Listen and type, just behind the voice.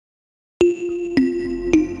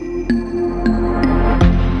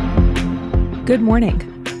Good morning.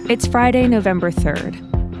 It's Friday, November 3rd.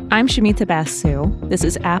 I'm Shamita Basu. This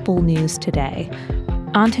is Apple News Today.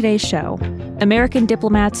 On today's show, American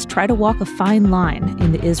diplomats try to walk a fine line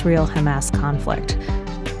in the Israel-Hamas conflict.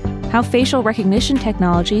 How facial recognition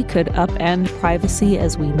technology could upend privacy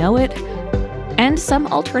as we know it, and some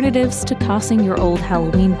alternatives to tossing your old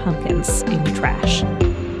Halloween pumpkins in the trash.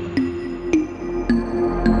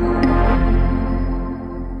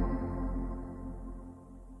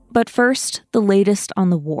 But first, the latest on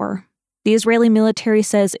the war. The Israeli military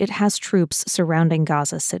says it has troops surrounding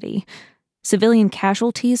Gaza City. Civilian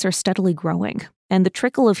casualties are steadily growing, and the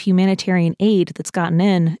trickle of humanitarian aid that's gotten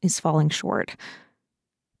in is falling short.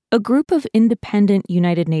 A group of independent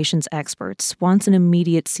United Nations experts wants an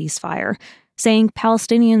immediate ceasefire, saying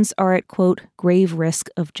Palestinians are at, quote, grave risk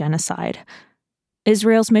of genocide.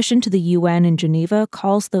 Israel's mission to the UN in Geneva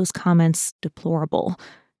calls those comments deplorable.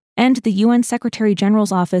 And the UN Secretary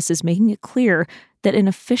General's office is making it clear that an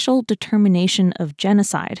official determination of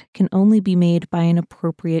genocide can only be made by an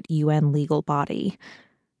appropriate UN legal body.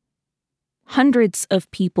 Hundreds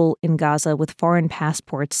of people in Gaza with foreign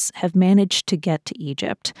passports have managed to get to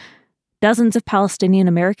Egypt. Dozens of Palestinian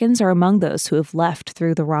Americans are among those who have left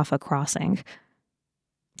through the Rafah crossing.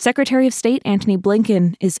 Secretary of State Antony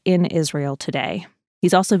Blinken is in Israel today.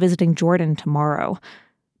 He's also visiting Jordan tomorrow.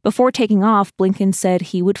 Before taking off, Blinken said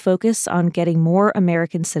he would focus on getting more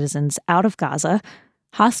American citizens out of Gaza,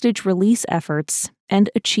 hostage release efforts, and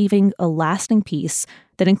achieving a lasting peace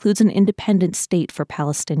that includes an independent state for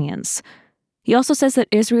Palestinians. He also says that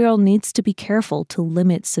Israel needs to be careful to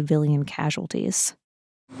limit civilian casualties.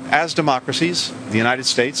 As democracies, the United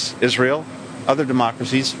States, Israel, other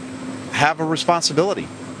democracies have a responsibility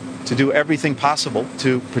to do everything possible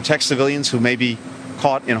to protect civilians who may be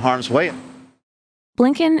caught in harm's way.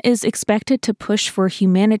 Blinken is expected to push for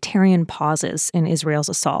humanitarian pauses in Israel's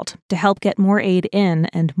assault to help get more aid in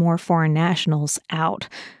and more foreign nationals out.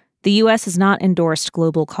 The U.S. has not endorsed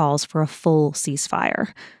global calls for a full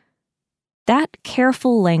ceasefire. That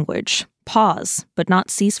careful language, pause, but not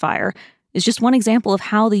ceasefire, is just one example of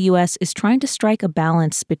how the U.S. is trying to strike a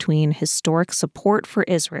balance between historic support for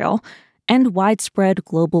Israel and widespread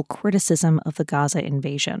global criticism of the Gaza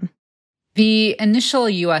invasion. The initial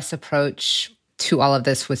U.S. approach to all of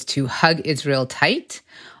this was to hug Israel tight,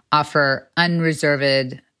 offer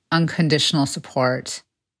unreserved, unconditional support.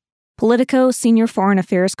 Politico senior foreign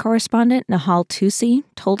affairs correspondent Nahal Tusi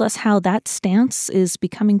told us how that stance is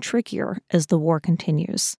becoming trickier as the war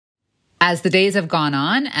continues. As the days have gone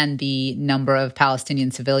on and the number of Palestinian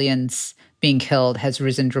civilians being killed has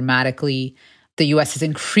risen dramatically, the U.S. has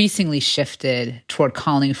increasingly shifted toward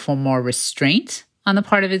calling for more restraint on the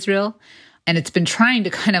part of Israel. And it's been trying to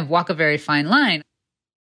kind of walk a very fine line.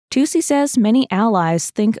 Tusi says many allies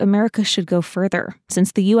think America should go further,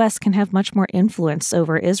 since the U.S. can have much more influence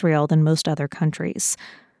over Israel than most other countries.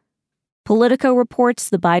 Politico reports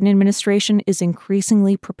the Biden administration is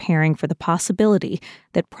increasingly preparing for the possibility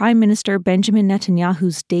that Prime Minister Benjamin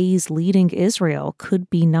Netanyahu's days leading Israel could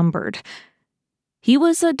be numbered. He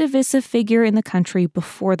was a divisive figure in the country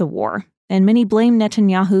before the war, and many blame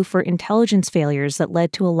Netanyahu for intelligence failures that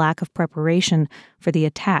led to a lack of preparation for the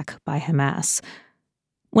attack by Hamas.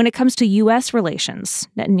 When it comes to U.S. relations,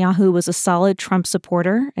 Netanyahu was a solid Trump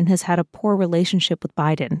supporter and has had a poor relationship with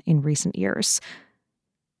Biden in recent years.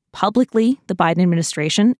 Publicly, the Biden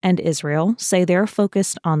administration and Israel say they're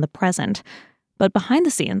focused on the present. But behind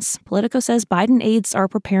the scenes, Politico says Biden aides are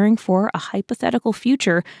preparing for a hypothetical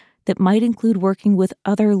future that might include working with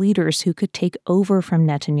other leaders who could take over from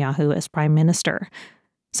Netanyahu as prime minister.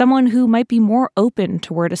 Someone who might be more open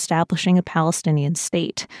toward establishing a Palestinian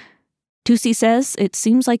state. Tusi says it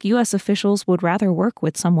seems like U.S. officials would rather work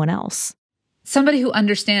with someone else. Somebody who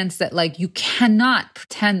understands that, you cannot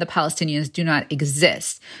pretend the Palestinians do not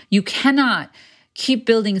exist. You cannot keep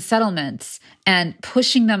building settlements and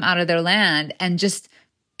pushing them out of their land and just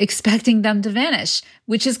expecting them to vanish,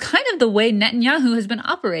 which is kind of the way Netanyahu has been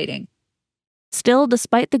operating. Still,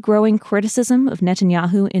 despite the growing criticism of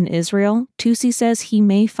Netanyahu in Israel, Tusi says he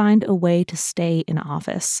may find a way to stay in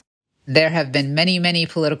office. There have been many, many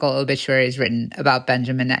political obituaries written about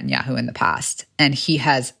Benjamin Netanyahu in the past, and he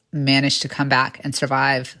has managed to come back and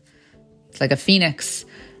survive. It's like a phoenix.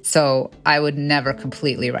 So I would never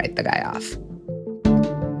completely write the guy off.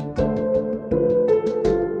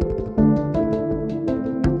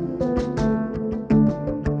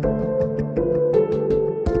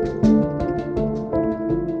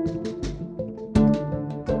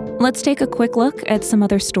 Let's take a quick look at some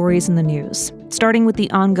other stories in the news, starting with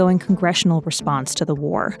the ongoing congressional response to the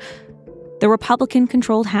war. The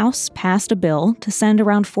Republican-controlled House passed a bill to send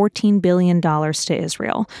around $14 billion to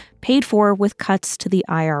Israel, paid for with cuts to the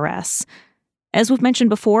IRS. As we've mentioned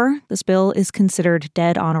before, this bill is considered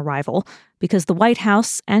dead on arrival because the White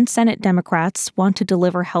House and Senate Democrats want to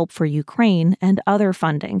deliver help for Ukraine and other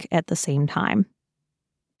funding at the same time.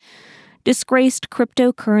 Disgraced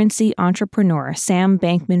cryptocurrency entrepreneur Sam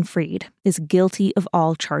Bankman-Fried is guilty of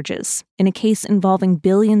all charges in a case involving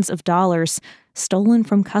billions of dollars stolen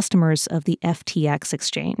from customers of the FTX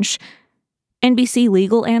exchange. NBC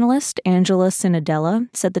legal analyst Angela Cinadella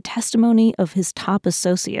said the testimony of his top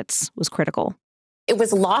associates was critical. It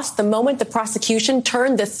was lost the moment the prosecution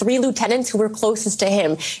turned the 3 lieutenants who were closest to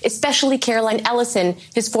him, especially Caroline Ellison,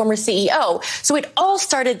 his former CEO. So it all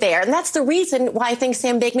started there. And that's the reason why I think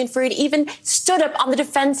Sam Bankman-Fried even stood up on the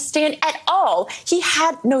defense stand at all. He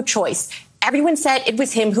had no choice. Everyone said it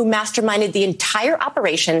was him who masterminded the entire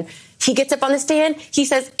operation. He gets up on the stand. He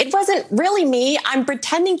says, it wasn't really me. I'm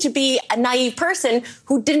pretending to be a naive person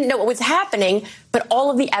who didn't know what was happening. But all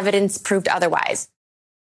of the evidence proved otherwise.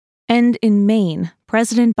 And in Maine,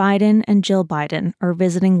 President Biden and Jill Biden are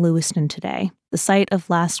visiting Lewiston today, the site of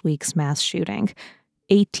last week's mass shooting.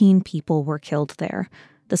 18 people were killed there.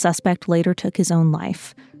 The suspect later took his own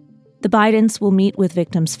life. The Bidens will meet with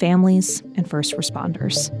victims' families and first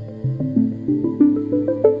responders.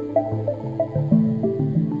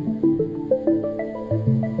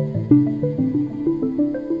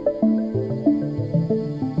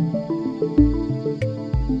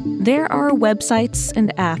 There are websites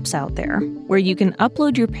and apps out there where you can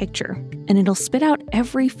upload your picture and it'll spit out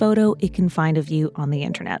every photo it can find of you on the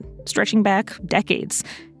internet, stretching back decades,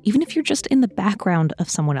 even if you're just in the background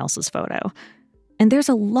of someone else's photo. And there's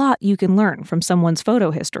a lot you can learn from someone's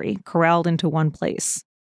photo history corralled into one place.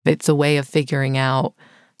 It's a way of figuring out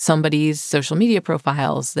somebody's social media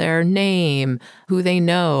profiles, their name, who they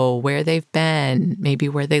know, where they've been, maybe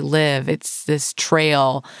where they live. It's this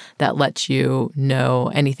trail that lets you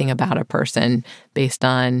know anything about a person based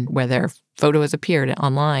on where their photo has appeared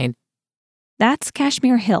online. That's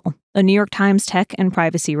Kashmir Hill, a New York Times tech and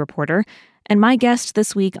privacy reporter, and my guest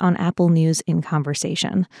this week on Apple News in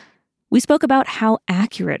Conversation. We spoke about how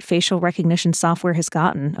accurate facial recognition software has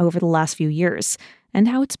gotten over the last few years and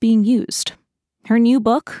how it's being used. Her new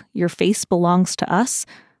book, Your Face Belongs to Us,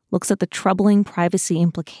 looks at the troubling privacy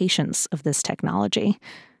implications of this technology.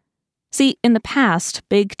 See, in the past,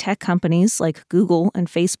 big tech companies like Google and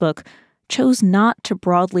Facebook chose not to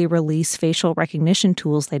broadly release facial recognition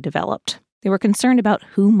tools they developed. They were concerned about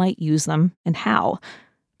who might use them and how.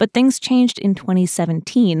 But things changed in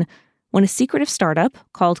 2017 when a secretive startup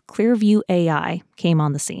called Clearview AI came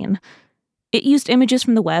on the scene. It used images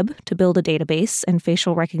from the web to build a database and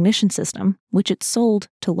facial recognition system, which it sold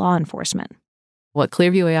to law enforcement. What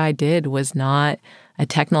Clearview AI did was not a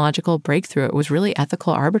technological breakthrough. It was really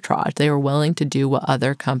ethical arbitrage. They were willing to do what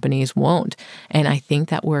other companies won't. And I think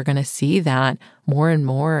that we're going to see that more and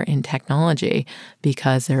more in technology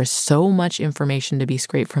because there is so much information to be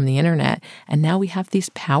scraped from the internet. And now we have these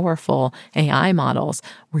powerful AI models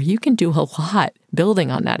where you can do a lot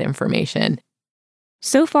building on that information.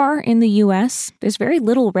 So far in the U.S., there's very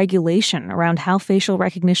little regulation around how facial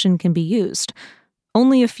recognition can be used.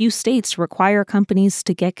 Only a few states require companies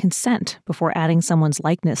to get consent before adding someone's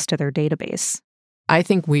likeness to their database. I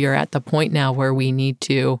think we are at the point now where we need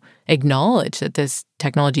to acknowledge that this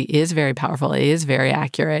technology is very powerful, it is very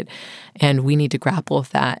accurate, and we need to grapple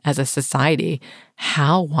with that as a society.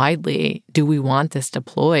 How widely do we want this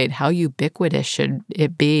deployed? How ubiquitous should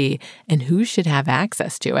it be? And who should have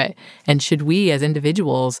access to it? And should we as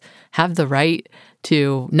individuals have the right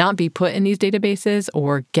to not be put in these databases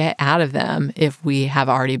or get out of them if we have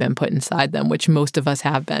already been put inside them, which most of us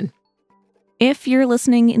have been? If you're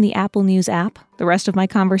listening in the Apple News app, the rest of my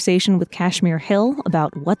conversation with Kashmir Hill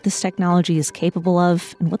about what this technology is capable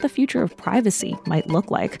of and what the future of privacy might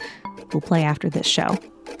look like will play after this show.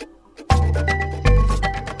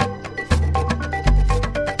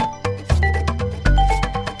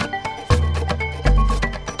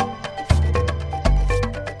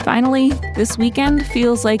 Finally, this weekend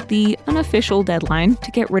feels like the unofficial deadline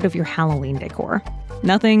to get rid of your Halloween decor.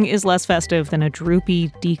 Nothing is less festive than a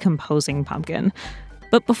droopy, decomposing pumpkin.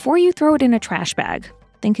 But before you throw it in a trash bag,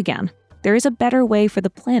 think again. There is a better way for the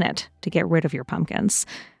planet to get rid of your pumpkins.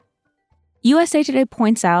 USA Today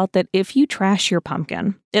points out that if you trash your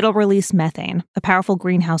pumpkin, it'll release methane, a powerful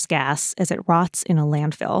greenhouse gas, as it rots in a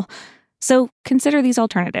landfill. So consider these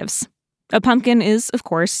alternatives. A pumpkin is, of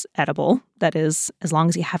course, edible. That is, as long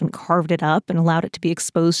as you haven't carved it up and allowed it to be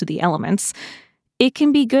exposed to the elements. It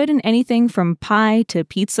can be good in anything from pie to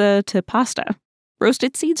pizza to pasta.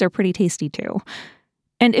 Roasted seeds are pretty tasty too.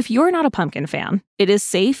 And if you're not a pumpkin fan, it is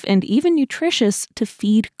safe and even nutritious to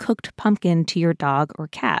feed cooked pumpkin to your dog or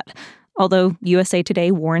cat. Although USA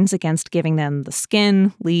Today warns against giving them the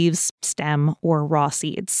skin, leaves, stem, or raw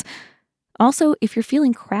seeds. Also, if you're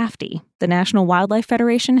feeling crafty, the National Wildlife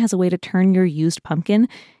Federation has a way to turn your used pumpkin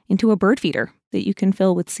into a bird feeder that you can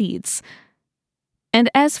fill with seeds.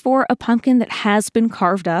 And as for a pumpkin that has been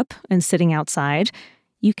carved up and sitting outside,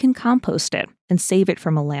 you can compost it and save it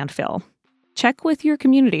from a landfill. Check with your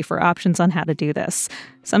community for options on how to do this.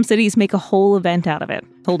 Some cities make a whole event out of it,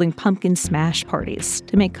 holding pumpkin smash parties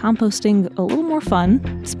to make composting a little more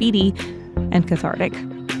fun, speedy, and cathartic.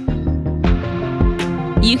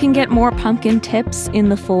 You can get more pumpkin tips in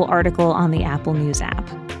the full article on the Apple News app.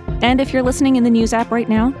 And if you're listening in the News app right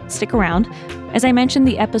now, stick around. As I mentioned,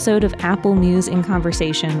 the episode of Apple News in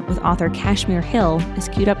Conversation with author Kashmir Hill is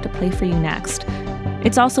queued up to play for you next.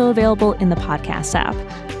 It's also available in the podcast app.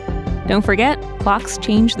 Don't forget, clocks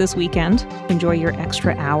change this weekend. Enjoy your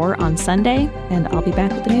extra hour on Sunday, and I'll be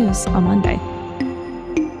back with the news on Monday.